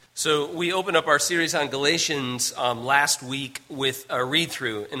So we opened up our series on Galatians last week with a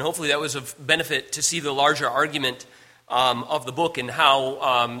read-through, and hopefully that was of benefit to see the larger argument of the book and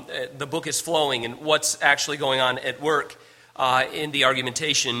how the book is flowing and what's actually going on at work in the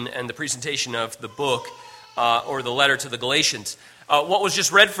argumentation and the presentation of the book or the letter to the Galatians. What was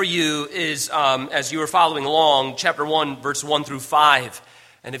just read for you is, as you were following along, chapter 1, verse 1 through 5.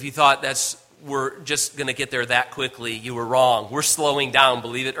 And if you thought we're just going to get there that quickly, you were wrong. We're slowing down,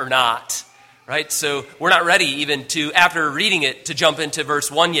 believe it or not. Right? So we're not ready even to, after reading it, to jump into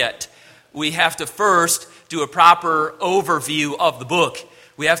verse 1 yet. We have to first do a proper overview of the book.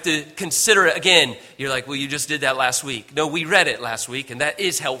 We have to consider it again. You're like, well, you just did that last week. No, we read it last week, and that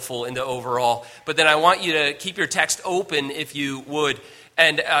is helpful in the overall. But then I want you to keep your text open, if you would,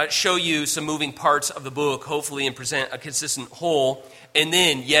 and show you some moving parts of the book, hopefully, and present a consistent whole. And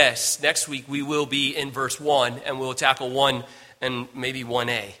then, yes, next week we will be in verse 1, and we'll tackle 1 and maybe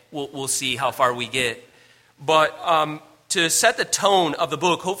 1a. We'll see how far we get. But to set the tone of the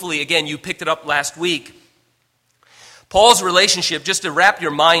book, hopefully, again, you picked it up last week. Paul's relationship, just to wrap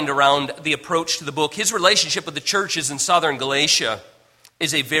your mind around the approach to the book, his relationship with the churches in southern Galatia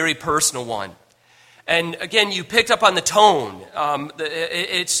is a very personal one. And again, you picked up on the tone.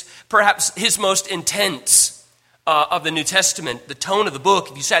 It's perhaps his most intense of the New Testament, the tone of the book.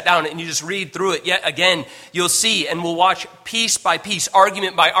 If you sat down and you just read through it yet again, you'll see, and we'll watch piece by piece,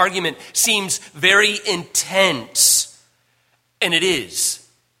 argument by argument, seems very intense. And it is.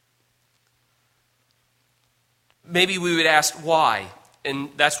 Maybe we would ask why, and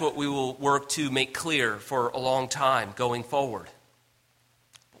that's what we will work to make clear for a long time going forward.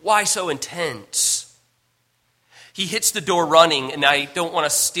 Why so intense? He hits the door running, and I don't want to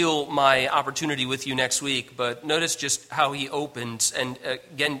steal my opportunity with you next week, but notice just how he opens, and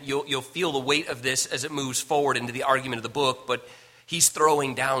again, you'll feel the weight of this as it moves forward into the argument of the book, but he's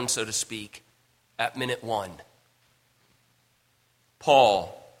throwing down, so to speak, at minute 1.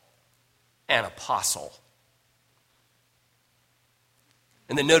 Paul, an apostle.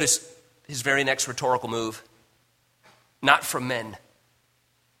 And then notice his very next rhetorical move. Not from men,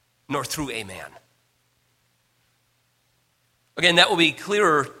 nor through a man. Again, that will be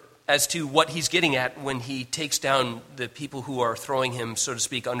clearer as to what he's getting at when he takes down the people who are throwing him, so to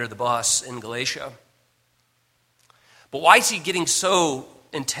speak, under the bus in Galatia. But why is he getting so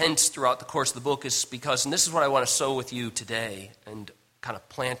intense throughout the course of the book is because, and this is what I want to sow with you today and kind of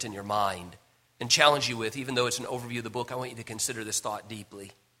plant in your mind and challenge you with, even though it's an overview of the book, I want you to consider this thought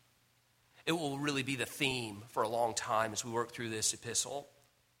deeply. It will really be the theme for a long time as we work through this epistle.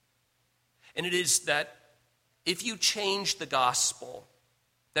 And it is that if you change the gospel,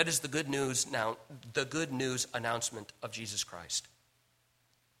 that is the good news announcement of Jesus Christ.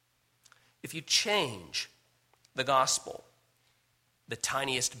 If you change the gospel the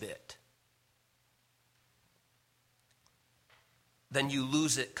tiniest bit, then you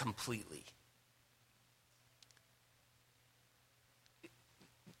lose it completely.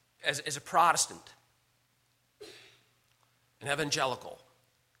 As a Protestant, an evangelical,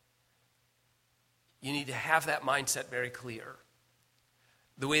 you need to have that mindset very clear.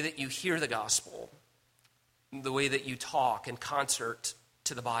 The way that you hear the gospel, the way that you talk in concert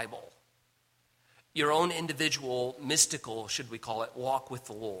to the Bible, your own individual, mystical, should we call it, walk with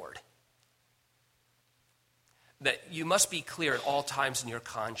the Lord. That you must be clear at all times in your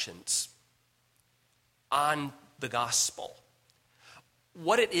conscience on the gospel.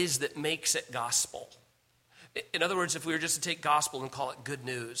 What it is that makes it gospel. In other words, if we were just to take gospel and call it good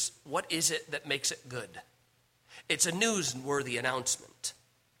news, what is it that makes it good? It's a newsworthy announcement.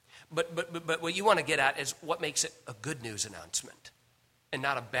 But what you want to get at is what makes it a good news announcement and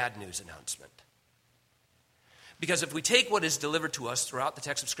not a bad news announcement. Because if we take what is delivered to us throughout the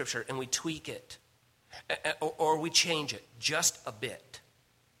text of Scripture and we tweak it, or we change it just a bit,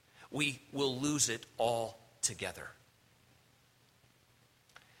 we will lose it altogether.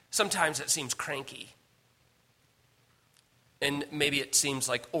 Sometimes it seems cranky. And maybe it seems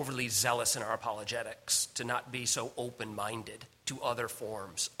like overly zealous in our apologetics to not be so open-minded to other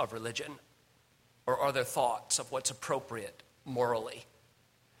forms of religion or other thoughts of what's appropriate morally.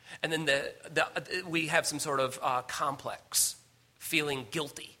 And then we have some sort of complex, feeling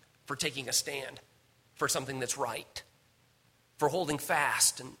guilty for taking a stand for something that's right, for holding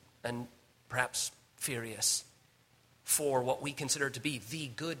fast and perhaps furious for what we consider to be the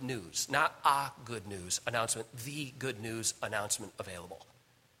good news, not a good news announcement, the good news announcement available.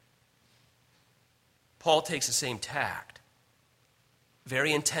 Paul takes the same tact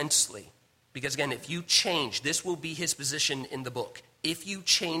very intensely, because again, if you change, this will be his position in the book. If you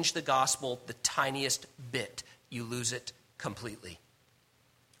change the gospel the tiniest bit, you lose it completely.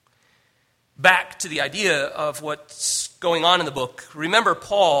 Back to the idea of what's going on in the book. Remember,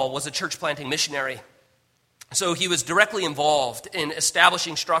 Paul was a church planting missionary. So he was directly involved in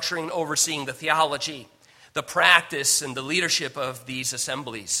establishing, structuring, and overseeing the theology, the practice, and the leadership of these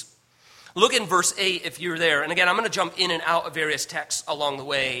assemblies. Look in verse 8 if you're there. And again, I'm going to jump in and out of various texts along the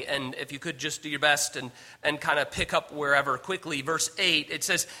way. And if you could just do your best and kind of pick up wherever quickly. Verse 8, it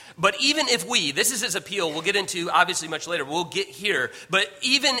says, but even if we, this is his appeal, we'll get into obviously much later, we'll get here. But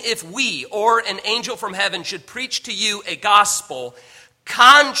even if we or an angel from heaven should preach to you a gospel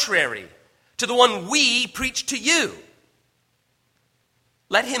contrary to the one we preach to you,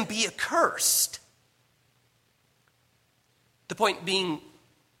 let him be accursed. The point being,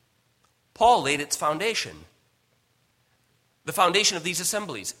 Paul laid its foundation. The foundation of these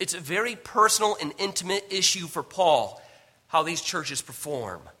assemblies. It's a very personal and intimate issue for Paul, how these churches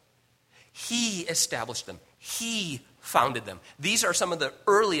perform. He established them. He founded them. These are some of the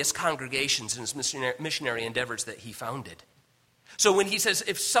earliest congregations in his missionary endeavors that he founded. So when he says,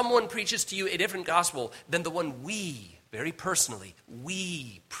 if someone preaches to you a different gospel than the one we, very personally,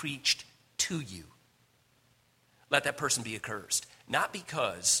 we preached to you, let that person be accursed. Not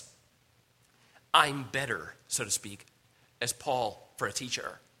because I'm better, so to speak, as Paul for a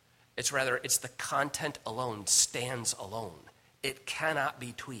teacher. It's the content alone stands alone. It cannot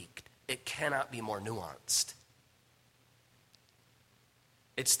be tweaked. It cannot be more nuanced.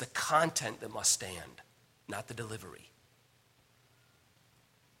 It's the content that must stand, not the delivery.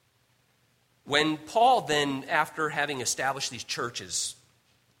 When Paul then, after having established these churches,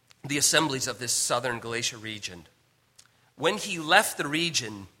 the assemblies of this southern Galatia region, when he left the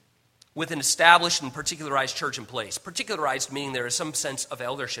region with an established and particularized church in place. Particularized meaning there is some sense of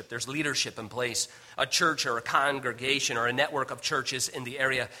eldership. There's leadership in place. A church or a congregation or a network of churches in the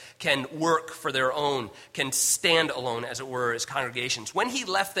area can work for their own, can stand alone, as it were, as congregations. When he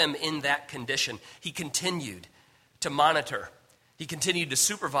left them in that condition, he continued to monitor. He continued to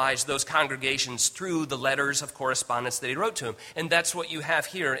supervise those congregations through the letters of correspondence that he wrote to them. And that's what you have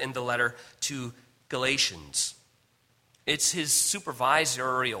here in the letter to Galatians. It's his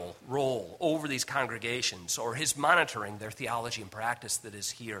supervisorial role over these congregations, or his monitoring their theology and practice, that is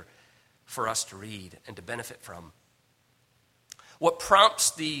here for us to read and to benefit from. What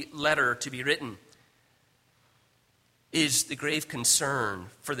prompts the letter to be written is the grave concern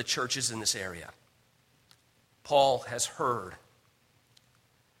for the churches in this area. Paul has heard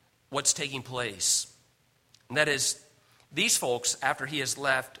what's taking place, and that is, these folks, after he has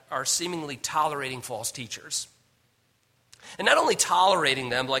left, are seemingly tolerating false teachers. And not only tolerating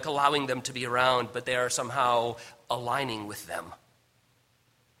them, like allowing them to be around, but they are somehow aligning with them.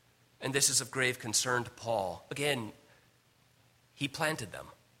 And this is of grave concern to Paul. Again, he planted them.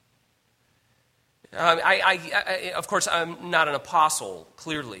 Of course, I'm not an apostle,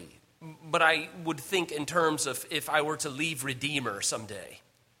 clearly, but I would think in terms of if I were to leave Redeemer someday,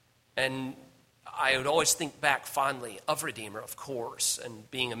 and I would always think back fondly of Redeemer, of course, and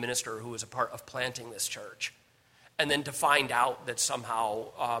being a minister who was a part of planting this church. And then to find out that somehow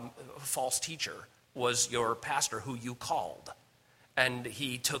a false teacher was your pastor who you called. And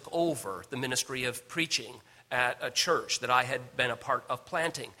he took over the ministry of preaching at a church that I had been a part of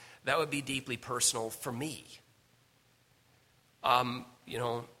planting. That would be deeply personal for me.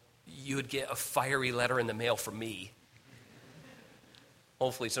 You would get a fiery letter in the mail from me.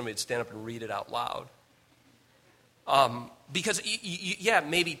 Hopefully somebody would stand up and read it out loud. Because,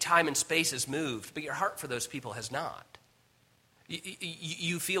 maybe time and space has moved, but your heart for those people has not.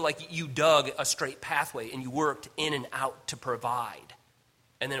 You feel like you dug a straight pathway and you worked in and out to provide.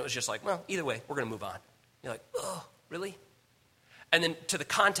 And then it was just like, well, either way, we're going to move on. You're like, oh, really? And then to the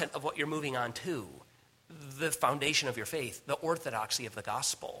content of what you're moving on to, the foundation of your faith, the orthodoxy of the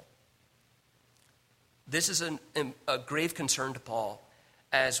gospel. This is a grave concern to Paul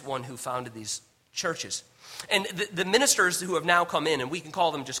as one who founded these churches. And the ministers who have now come in, and we can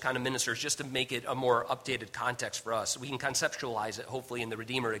call them just kind of ministers just to make it a more updated context for us. We can conceptualize it, hopefully, in the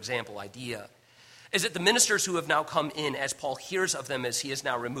Redeemer example idea. Is that the ministers who have now come in, as Paul hears of them as he is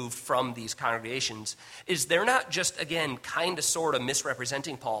now removed from these congregations, is they're not just, again, kind of sort of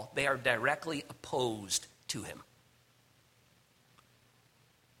misrepresenting Paul. They are directly opposed to him.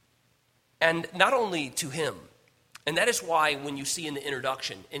 And not only to him, and that is why when you see in the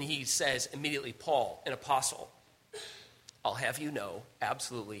introduction, and he says immediately, Paul, an apostle, I'll have you know,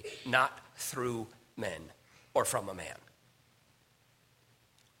 absolutely not through men or from a man.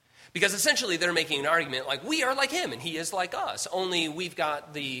 Because essentially they're making an argument like, we are like him and he is like us, only we've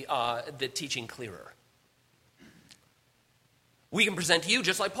got the teaching clearer. We can present to you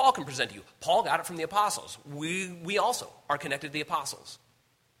just like Paul can present to you. Paul got it from the apostles. We also are connected to the apostles.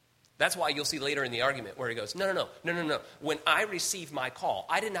 That's why you'll see later in the argument where he goes, no. When I received my call,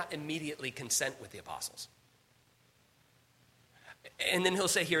 I did not immediately consent with the apostles. And then he'll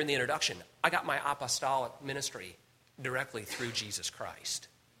say here in the introduction, I got my apostolic ministry directly through Jesus Christ.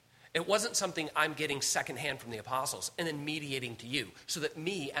 It wasn't something I'm getting secondhand from the apostles and then mediating to you so that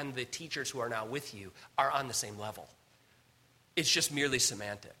me and the teachers who are now with you are on the same level. It's just merely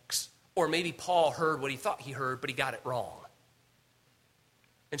semantics. Or maybe Paul heard what he thought he heard, but he got it wrong.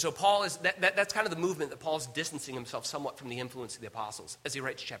 And so Paul is that's kind of the movement that Paul's distancing himself somewhat from the influence of the apostles as he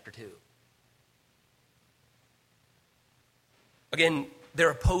writes chapter 2. Again, they're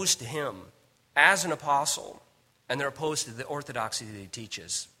opposed to him as an apostle, and they're opposed to the orthodoxy that he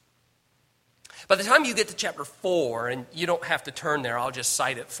teaches. By the time you get to chapter 4, and you don't have to turn there, I'll just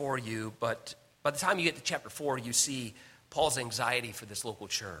cite it for you, but by the time you get to chapter 4, you see Paul's anxiety for this local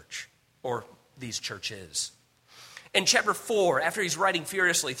church, or these churches. In chapter 4, after he's writing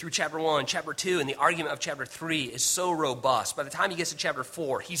furiously through chapter 1, chapter 2, and the argument of chapter 3 is so robust, by the time he gets to chapter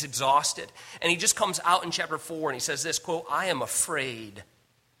 4, he's exhausted. And he just comes out in chapter 4 and he says this, quote, I am afraid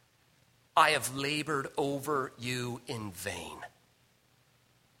I have labored over you in vain.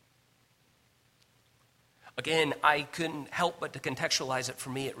 Again, I couldn't help but to contextualize it for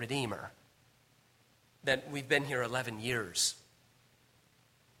me at Redeemer, that we've been here 11 years.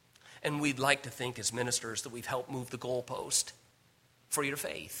 And we'd like to think as ministers that we've helped move the goalpost for your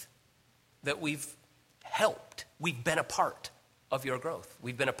faith, that we've helped, we've been a part of your growth.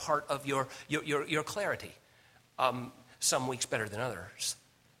 We've been a part of your clarity, some weeks better than others.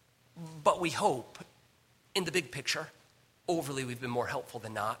 But we hope, in the big picture, overly we've been more helpful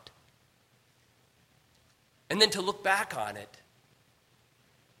than not. And then to look back on it,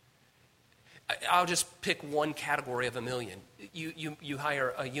 I'll just pick one category of a million. You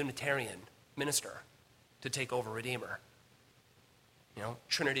hire a Unitarian minister to take over Redeemer. You know,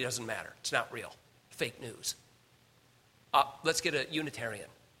 Trinity doesn't matter. It's not real. Fake news. Let's get a Unitarian.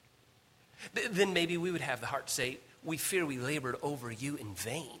 Then maybe we would have the heart to say, we fear we labored over you in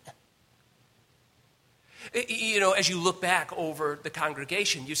vain. You know, as you look back over the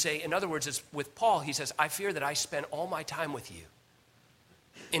congregation, you say, in other words, as with Paul, he says, I fear that I spent all my time with you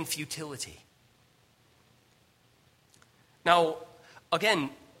in futility. Now, again,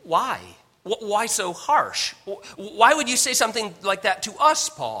 why? Why so harsh? Why would you say something like that to us,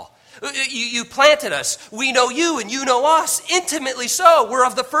 Paul? You planted us. We know you and you know us intimately so. We're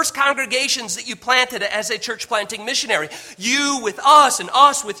of the first congregations that you planted as a church planting missionary. You with us and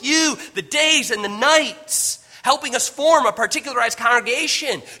us with you, the days and the nights, helping us form a particularized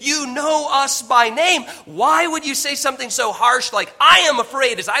congregation. You know us by name. Why would you say something so harsh like, I am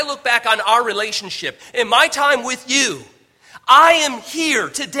afraid as I look back on our relationship in my time with you, I am here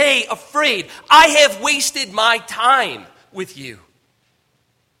today afraid I have wasted my time with you?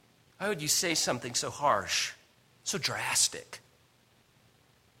 Why would you say something so harsh, so drastic?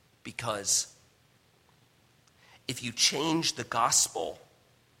 Because if you change the gospel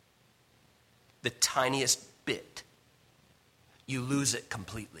the tiniest bit, you lose it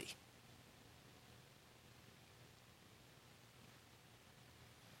completely.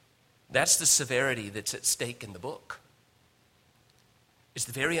 That's the severity that's at stake in the book. It's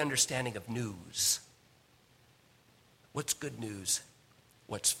the very understanding of news. What's good news?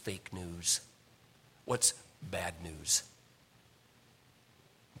 What's fake news? What's bad news?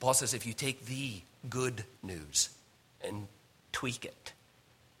 Paul says if you take the good news and tweak it,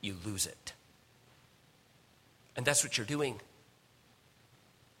 you lose it. And that's what you're doing.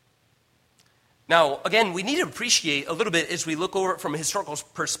 Now, again, we need to appreciate a little bit as we look over it from a historical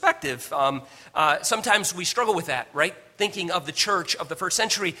perspective. Sometimes we struggle with that, right? Thinking of the church of the first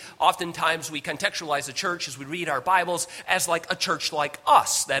century, oftentimes we contextualize the church as we read our Bibles as like a church like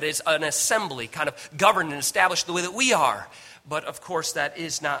us, that is an assembly, kind of governed and established the way that we are. But of course, that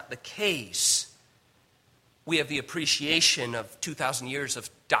is not the case. We have the appreciation of 2,000 years of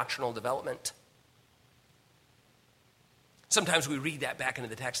doctrinal development. Sometimes we read that back into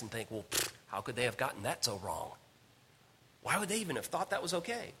the text and think, well, how could they have gotten that so wrong? Why would they even have thought that was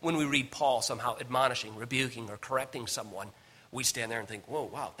okay? When we read Paul somehow admonishing, rebuking, or correcting someone, we stand there and think, whoa,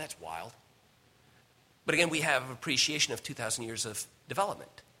 wow, that's wild. But again, we have appreciation of 2,000 years of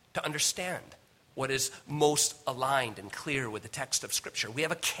development to understand what is most aligned and clear with the text of Scripture. We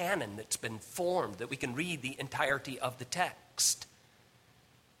have a canon that's been formed that we can read the entirety of the text.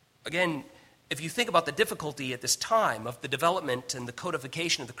 Again, if you think about the difficulty at this time of the development and the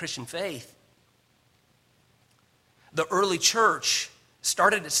codification of the Christian faith, the early church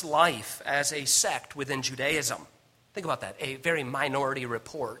started its life as a sect within Judaism. Think about that, a very minority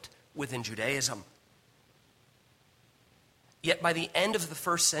report within Judaism. Yet by the end of the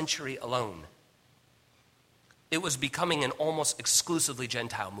first century alone, it was becoming an almost exclusively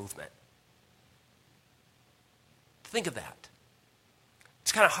Gentile movement. Think of that.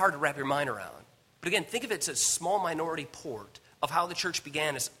 It's kind of hard to wrap your mind around. But again, think of it as a small minority port of how the church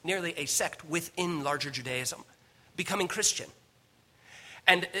began as nearly a sect within larger Judaism, becoming Christian.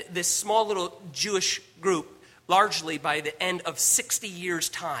 And this small little Jewish group, largely by the end of 60 years'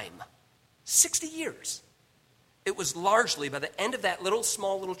 time, 60 years, it was largely by the end of that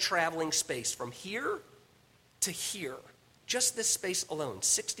small little traveling space from here to here, just this space alone,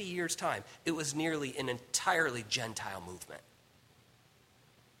 60 years' time, it was nearly an entirely Gentile movement.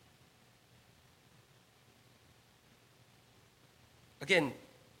 Again,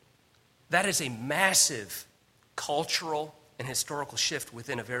 that is a massive cultural and historical shift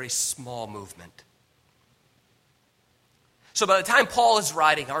within a very small movement. So by the time Paul is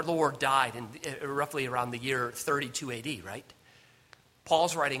writing, our Lord died in roughly around the year 32 AD, right?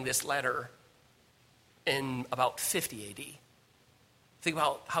 Paul's writing this letter in about 50 AD. Think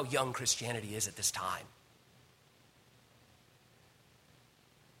about how young Christianity is at this time.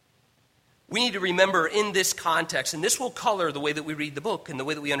 We need to remember in this context, and this will color the way that we read the book and the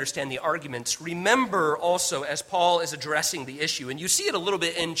way that we understand the arguments. Remember also, as Paul is addressing the issue, and you see it a little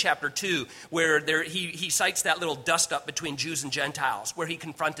bit in chapter 2, where he cites that little dust-up between Jews and Gentiles, where he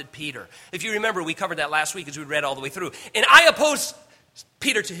confronted Peter. If you remember, we covered that last week as we read all the way through. And I opposed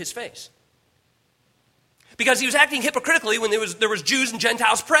Peter to his face, because he was acting hypocritically when there was Jews and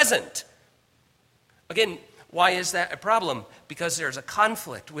Gentiles present. Again, why is that a problem? Because there's a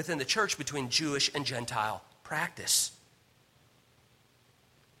conflict within the church between Jewish and Gentile practice.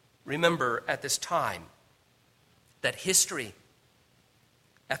 Remember at this time that history,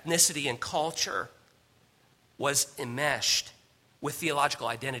 ethnicity, and culture was enmeshed with theological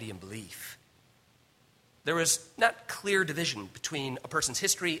identity and belief. There was not clear division between a person's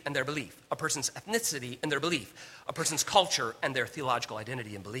history and their belief, a person's ethnicity and their belief, a person's culture and their theological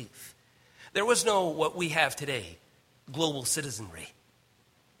identity and belief. There was no what we have today, global citizenry.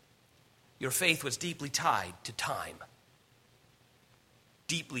 Your faith was deeply tied to time,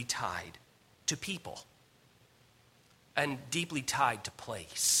 deeply tied to people, and deeply tied to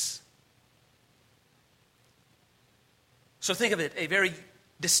place. So think of it, a very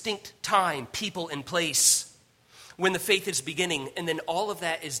distinct time, people, and place when the faith is beginning, and then all of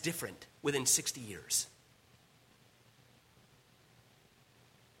that is different within 60 years.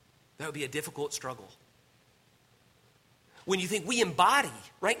 That would be a difficult struggle. When you think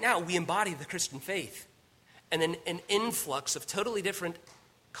right now we embody the Christian faith, and then an influx of totally different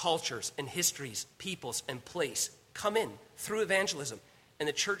cultures and histories, peoples, and place come in through evangelism, and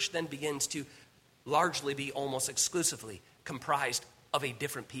the church then begins to largely be almost exclusively comprised of a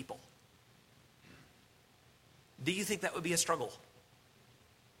different people. Do you think that would be a struggle?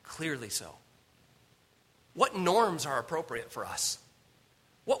 Clearly so. What norms are appropriate for us?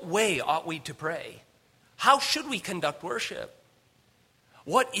 What way ought we to pray? How should we conduct worship?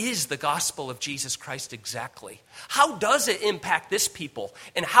 What is the gospel of Jesus Christ exactly? How does it impact this people?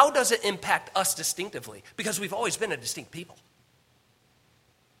 And how does it impact us distinctively? Because we've always been a distinct people.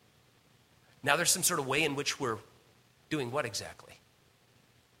 Now there's some sort of way in which we're doing what exactly?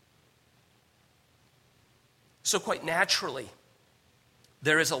 So quite naturally,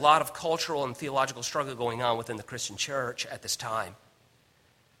 there is a lot of cultural and theological struggle going on within the Christian church at this time.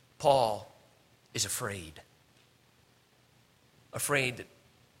 Paul is afraid that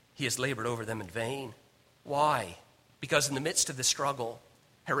he has labored over them in vain. Why? Because in the midst of the struggle,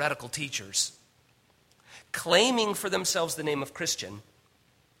 heretical teachers, claiming for themselves the name of Christian,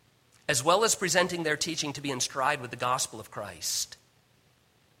 as well as presenting their teaching to be in stride with the gospel of Christ,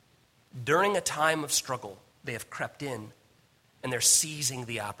 during a time of struggle, they have crept in and they're seizing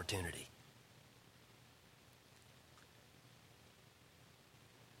the opportunity.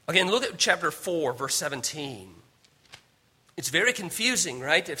 Again, look at chapter 4, verse 17. It's very confusing,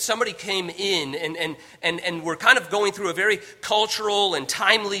 right? If somebody came in and we're kind of going through a very cultural and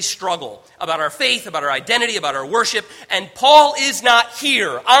timely struggle about our faith, about our identity, about our worship, and Paul is not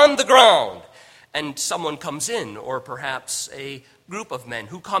here on the ground, and someone comes in, or perhaps a group of men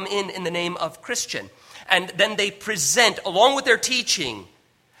who come in the name of Christian, and then they present, along with their teaching,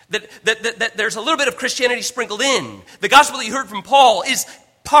 that there's a little bit of Christianity sprinkled in. The gospel that you heard from Paul is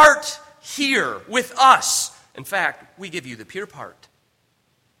part here with us. In fact, we give you the pure part.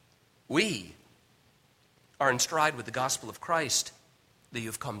 We are in stride with the gospel of Christ that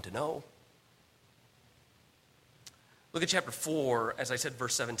you've come to know. Look at chapter 4, as I said,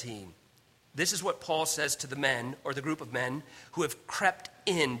 verse 17. This is what Paul says to the men, or the group of men, who have crept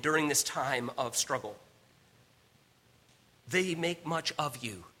in during this time of struggle. they make much of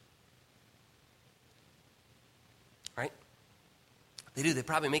you. Right? They do. They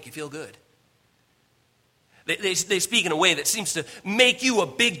probably make you feel good. They speak in a way that seems to make you a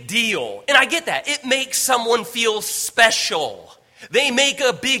big deal. And I get that. It makes someone feel special. They make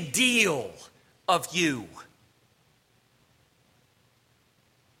a big deal of you.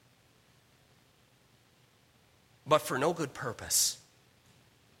 But for no good purpose.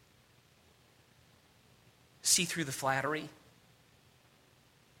 See through the flattery?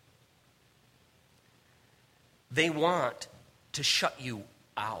 They want to shut you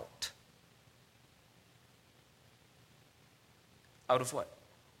out. Out of what?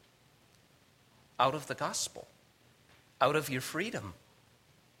 Out of the gospel. Out of your freedom.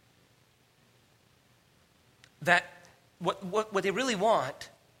 That what they really want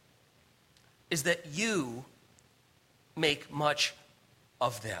is that you make much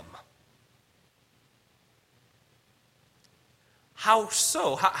of them. How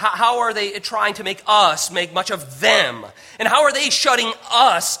so? How are they trying to make us make much of them? And how are they shutting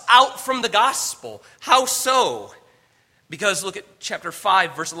us out from the gospel? How so? Because look at chapter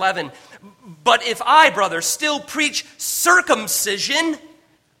 5, verse 11. But if I, brothers, still preach circumcision,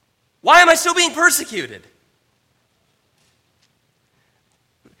 why am I still being persecuted?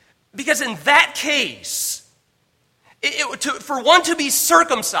 Because in that case, for one to be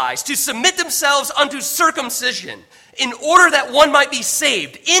circumcised, to submit themselves unto circumcision, in order that one might be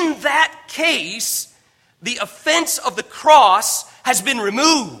saved, in that case, the offense of the cross has been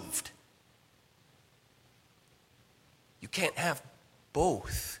removed. You can't have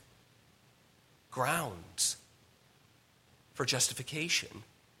both grounds for justification.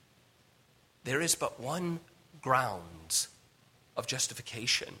 There is but one grounds of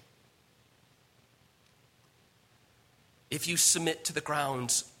justification. If you submit to the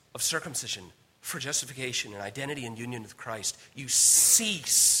grounds of circumcision for justification and identity and union with Christ, you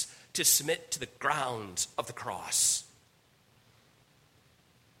cease to submit to the grounds of the cross.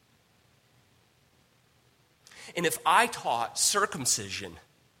 And if I taught circumcision,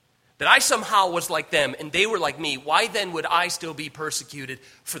 that I somehow was like them and they were like me, why then would I still be persecuted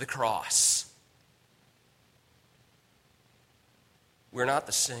for the cross? We're not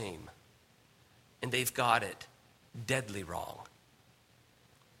the same. And they've got it deadly wrong.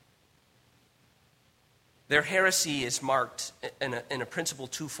 Their heresy is marked in a principle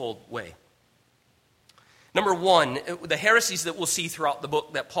twofold way. Number one, the heresies that we'll see throughout the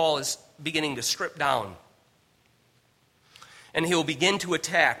book that Paul is beginning to strip down. And he'll begin to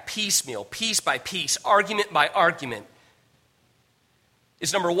attack piecemeal, piece by piece, argument by argument,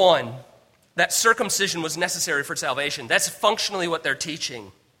 is number one, that circumcision was necessary for salvation. That's functionally what they're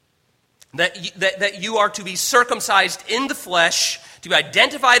teaching. That you are to be circumcised in the flesh, to be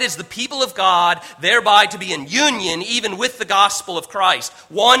identified as the people of God, thereby to be in union even with the gospel of Christ.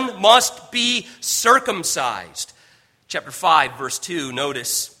 One must be circumcised. Chapter 5, verse 2,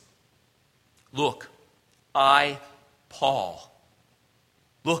 notice, look, I, Paul,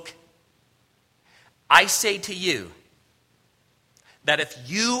 look, I say to you that if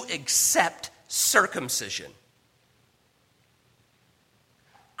you accept circumcision,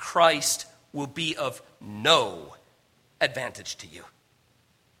 Christ will be of no advantage to you.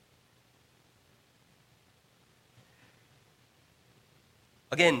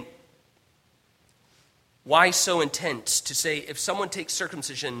 Again, why so intense to say if someone takes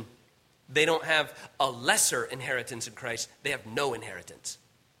circumcision, they don't have a lesser inheritance in Christ, they have no inheritance.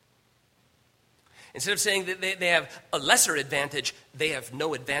 Instead of saying that they have a lesser advantage, they have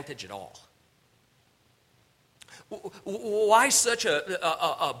no advantage at all. Why such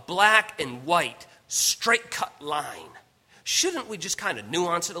a black and white, straight-cut line? Shouldn't we just kind of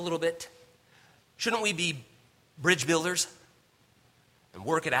nuance it a little bit? Shouldn't we be bridge builders and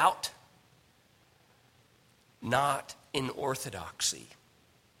work it out? Not in orthodoxy,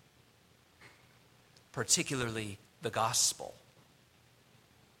 particularly the gospel.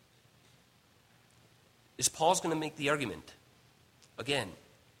 Is Paul's going to make the argument, again,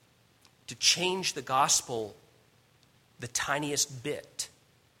 to change the gospel the tiniest bit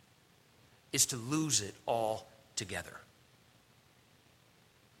is to lose it all together.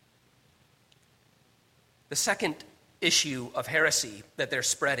 The second issue of heresy that they're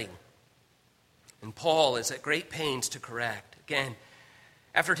spreading, and Paul is at great pains to correct, again,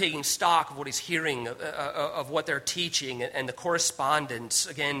 after taking stock of what he's hearing, of what they're teaching, and the correspondence,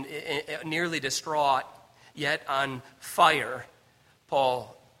 again, nearly distraught, yet on fire,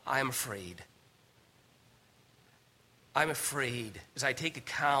 Paul, I'm afraid as I take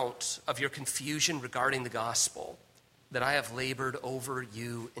account of your confusion regarding the gospel that I have labored over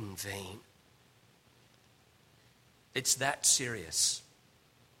you in vain. It's that serious.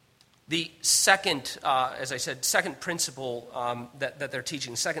 The second, as I said, second principle that they're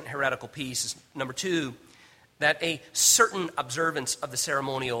teaching, second heretical piece is number 2, that a certain observance of the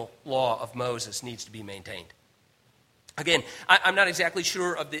ceremonial law of Moses needs to be maintained. Again, I'm not exactly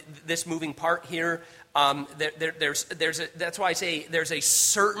sure of this moving part here. That's why I say there's a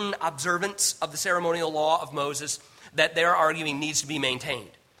certain observance of the ceremonial law of Moses that they're arguing needs to be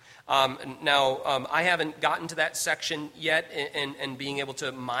maintained. I haven't gotten to that section yet and being able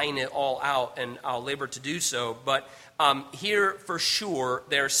to mine it all out, and I'll labor to do so. But here, for sure,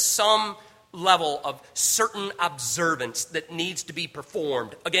 there's some level of certain observance that needs to be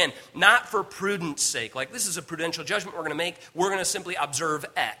performed. Again, not for prudence sake. Like, this is a prudential judgment we're going to make. We're going to simply observe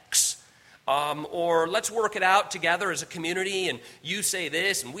X. Or let's work it out together as a community, and you say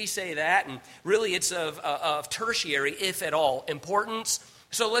this and we say that. And really, it's of tertiary, if at all, importance.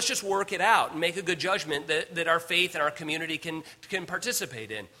 So let's just work it out and make a good judgment that our faith and our community can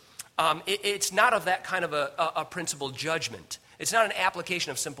participate in. It's not of that kind of a principled judgment. It's not an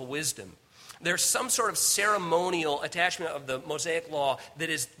application of simple wisdom. There's some sort of ceremonial attachment of the Mosaic law that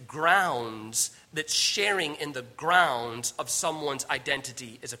is grounds, that's sharing in the grounds of someone's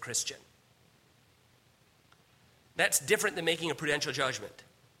identity as a Christian. That's different than making a prudential judgment.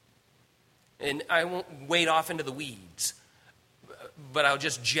 And I won't wade off into the weeds, but I'll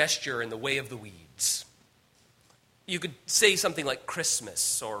just gesture in the way of the weeds. You could say something like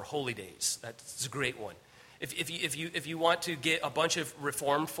Christmas or Holy Days. That's a great one. If you want to get a bunch of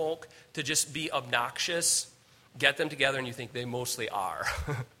Reformed folk to just be obnoxious, get them together, and you think they mostly are.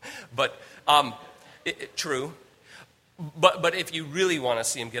 But true. But if you really want to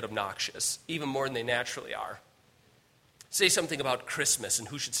see them get obnoxious, even more than they naturally are, say something about Christmas and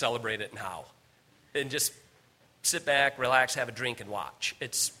who should celebrate it and how, and just sit back, relax, have a drink, and watch.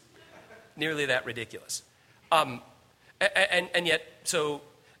 It's nearly that ridiculous. And yet, so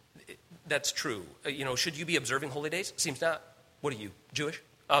that's true. Should you be observing holy days? Seems not. What are you, Jewish?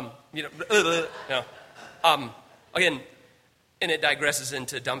 Again, and it digresses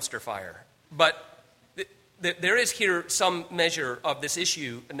into dumpster fire. But there is here some measure of this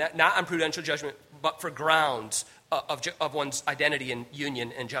issue, not on prudential judgment, but for grounds of one's identity and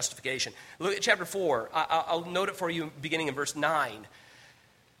union and justification. Look at chapter 4. I'll note it for you beginning in verse 9.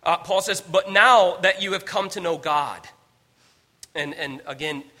 Paul says, "But now that you have come to know God," and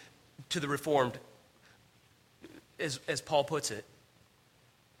again, to the Reformed, as Paul puts it,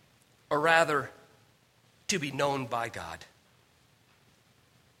 or rather, to be known by God.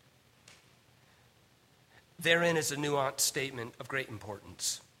 Therein is a nuanced statement of great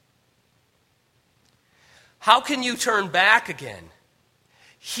importance. How can you turn back again?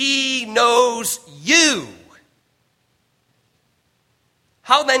 He knows you.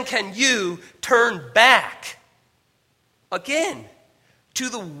 How then can you turn back again to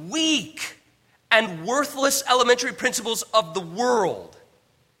the weak and worthless elementary principles of the world,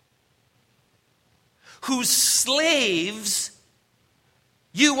 whose slaves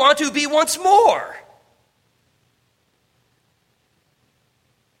you want to be once more?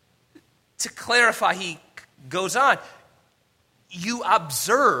 To clarify, he goes on, you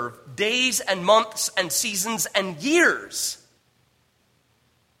observe days and months and seasons and years.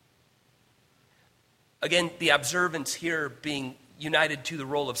 Again, the observance here being united to the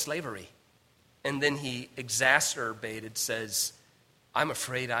role of slavery. And then he exacerbated says, I'm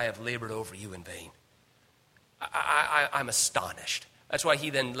afraid I have labored over you in vain. I'm astonished. That's why he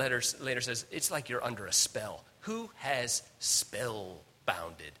then later says, it's like you're under a spell. Who has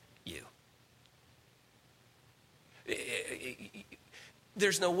spell-bounded you?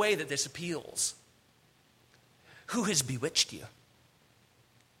 There's no way that this appeals. Who has bewitched you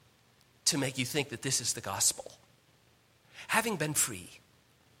to make you think that this is the gospel? Having been free,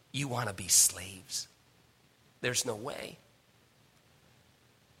 you want to be slaves. There's no way.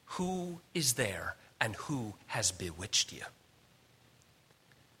 Who is there and who has bewitched you?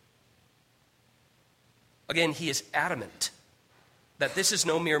 Again, he is adamant that this is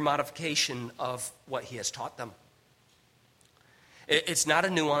no mere modification of what he has taught them. It's not a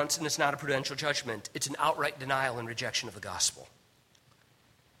nuance and it's not a prudential judgment. It's an outright denial and rejection of the gospel.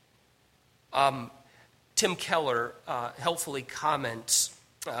 Tim Keller helpfully comments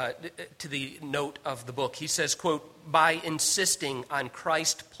to the note of the book. He says, quote, by insisting on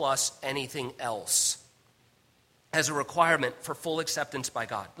Christ plus anything else as a requirement for full acceptance by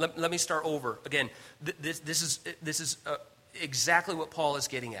God. Let me start over. Again, this is exactly what Paul is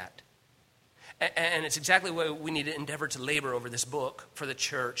getting at. And it's exactly what we need to endeavor to labor over this book for the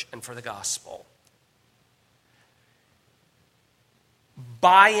church and for the gospel.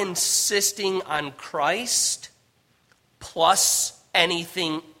 By insisting on Christ plus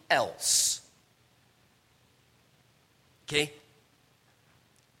anything else. Okay?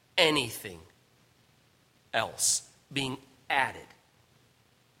 Anything else being added.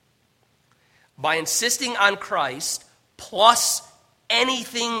 By insisting on Christ plus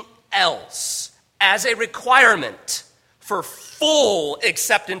anything else as a requirement for full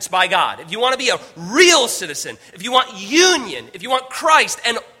acceptance by God. If you want to be a real citizen, if you want union, if you want Christ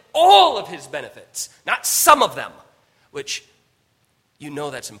and all of his benefits, not some of them, which you know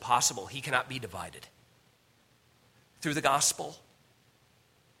that's impossible. He cannot be divided. Through the gospel,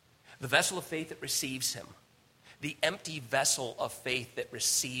 the vessel of faith that receives him, the empty vessel of faith that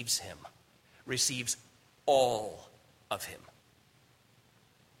receives him, receives all of him.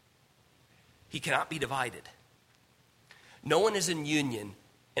 He cannot be divided. No one is in union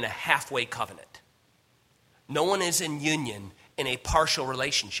in a halfway covenant. No one is in union in a partial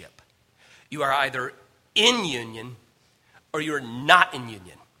relationship. You are either in union or you are not in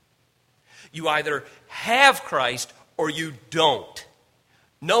union. You either have Christ or you don't.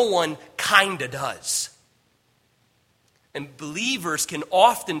 No one kinda does. And believers can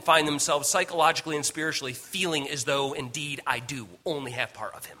often find themselves psychologically and spiritually feeling as though, indeed, I do only have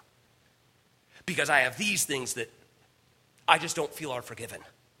part of him. Because I have these things that I just don't feel are forgiven.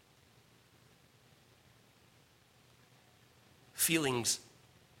 Feelings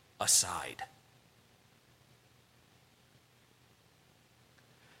aside.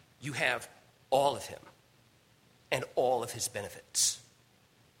 You have all of him and all of his benefits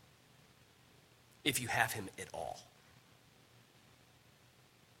if you have him at all.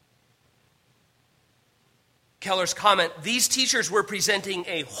 Keller's comment, these teachers were presenting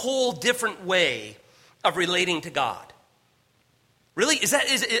a whole different way of relating to God. Really?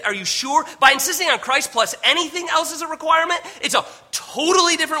 Are you sure? By insisting on Christ plus anything else is a requirement, it's a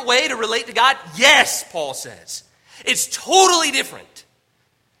totally different way to relate to God? Yes, Paul says. It's totally different.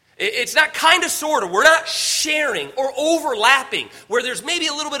 It's not kind of, sort of. We're not sharing or overlapping where there's maybe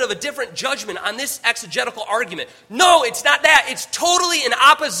a little bit of a different judgment on this exegetical argument. No, it's not that. It's totally in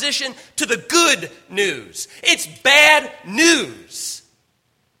opposition to the good news. It's bad news.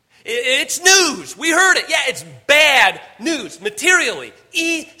 It's news. We heard it. Yeah, it's bad news. Materially,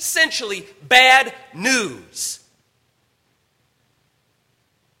 essentially bad news.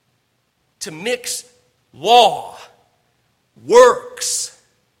 To mix law, works,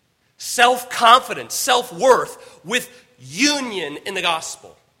 self-confidence, self-worth with union in the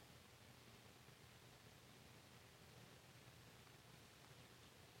gospel.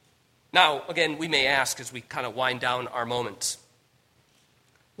 Now, again, we may ask as we kind of wind down our moments,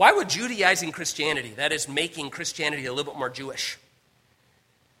 why would Judaizing Christianity, that is making Christianity a little bit more Jewish,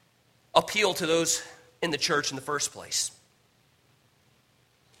 appeal to those in the church in the first place?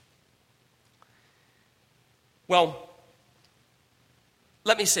 Well,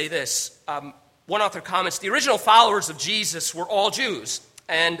 let me say this. One author comments, the original followers of Jesus were all Jews,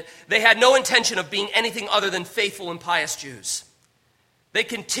 and they had no intention of being anything other than faithful and pious Jews. They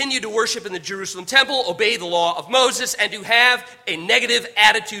continued to worship in the Jerusalem temple, obey the law of Moses, and to have a negative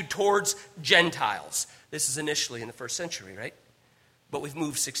attitude towards Gentiles. This is initially in the first century, right? But we've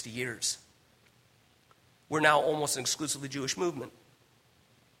moved 60 years. We're now almost an exclusively Jewish movement.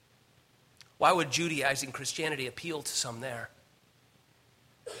 Why would Judaizing Christianity appeal to some there?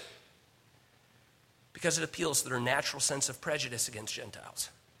 Because it appeals to their natural sense of prejudice against Gentiles.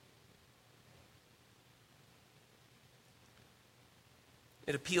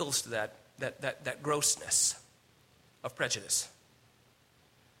 It appeals to that grossness of prejudice.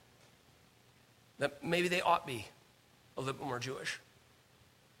 That maybe they ought to be a little bit more Jewish.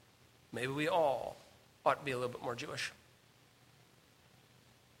 Maybe we all ought to be a little bit more Jewish.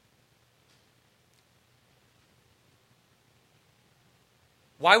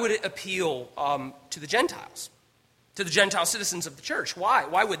 Why would it appeal to the Gentiles, to the Gentile citizens of the church? Why?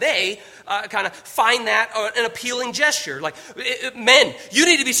 Why would they kind of find that an appealing gesture? Like, men, you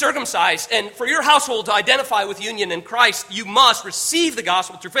need to be circumcised, and for your household to identify with union in Christ, you must receive the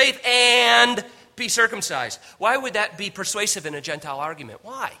gospel through faith and be circumcised. Why would that be persuasive in a Gentile argument?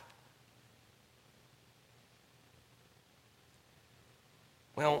 Why?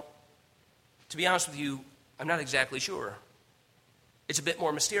 Well, to be honest with you, I'm not exactly sure. It's a bit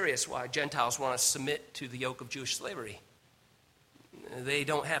more mysterious why Gentiles want to submit to the yoke of Jewish slavery. They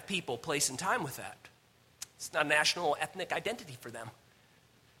don't have people, place, and time with that. It's not a national ethnic identity for them.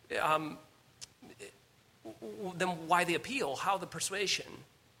 Then why the appeal? How the persuasion?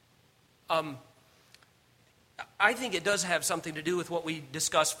 I think it does have something to do with what we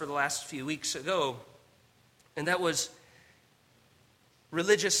discussed for the last few weeks ago, and that was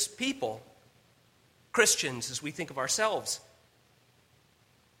religious people Christians, as we think of ourselves,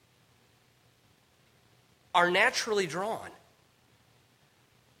 are naturally drawn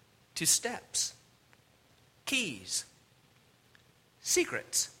to steps, keys,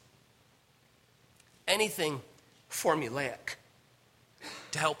 secrets, anything formulaic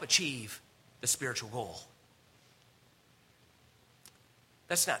to help achieve the spiritual goal.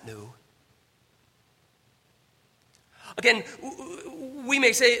 That's not new. Again, we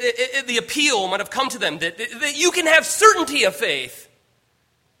may say the appeal might have come to them that you can have certainty of faith,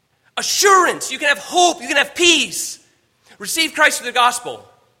 assurance, you can have hope, you can have peace. Receive Christ through the gospel.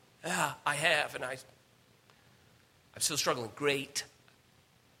 Yeah, I have, and I'm still struggling. Great.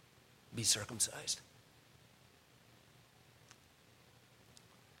 Be circumcised.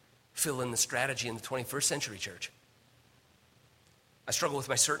 Fill in the strategy in the 21st century church. I struggle with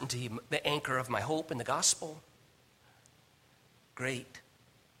my certainty, the anchor of my hope in the gospel. Great.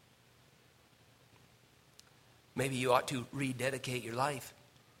 Maybe you ought to rededicate your life.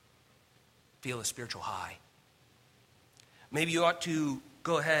 Feel a spiritual high. Maybe you ought to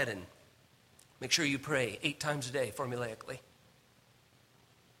go ahead and make sure you pray 8 times a day, formulaically.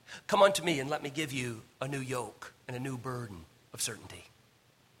 Come unto me and let me give you a new yoke and a new burden of certainty.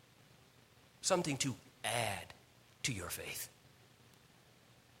 Something to add to your faith.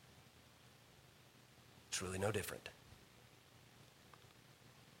 It's really no different.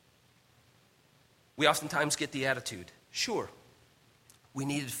 We oftentimes get the attitude, sure, we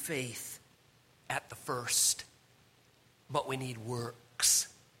needed faith at the first, but we need works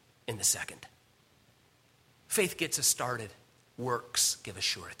in the second. Faith gets us started. Works give us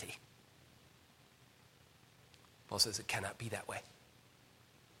surety. Paul says it cannot be that way.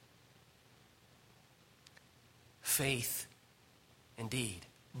 Faith, indeed,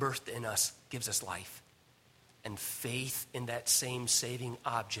 birthed in us, gives us life. And faith in that same saving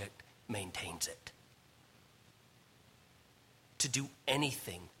object maintains it. To do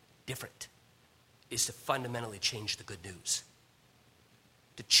anything different is to fundamentally change the good news.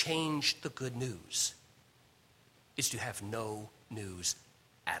 To change the good news is to have no news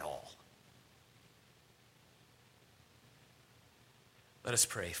at all. Let us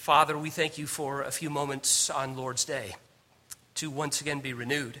pray. Father, we thank you for a few moments on Lord's Day to once again be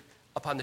renewed upon the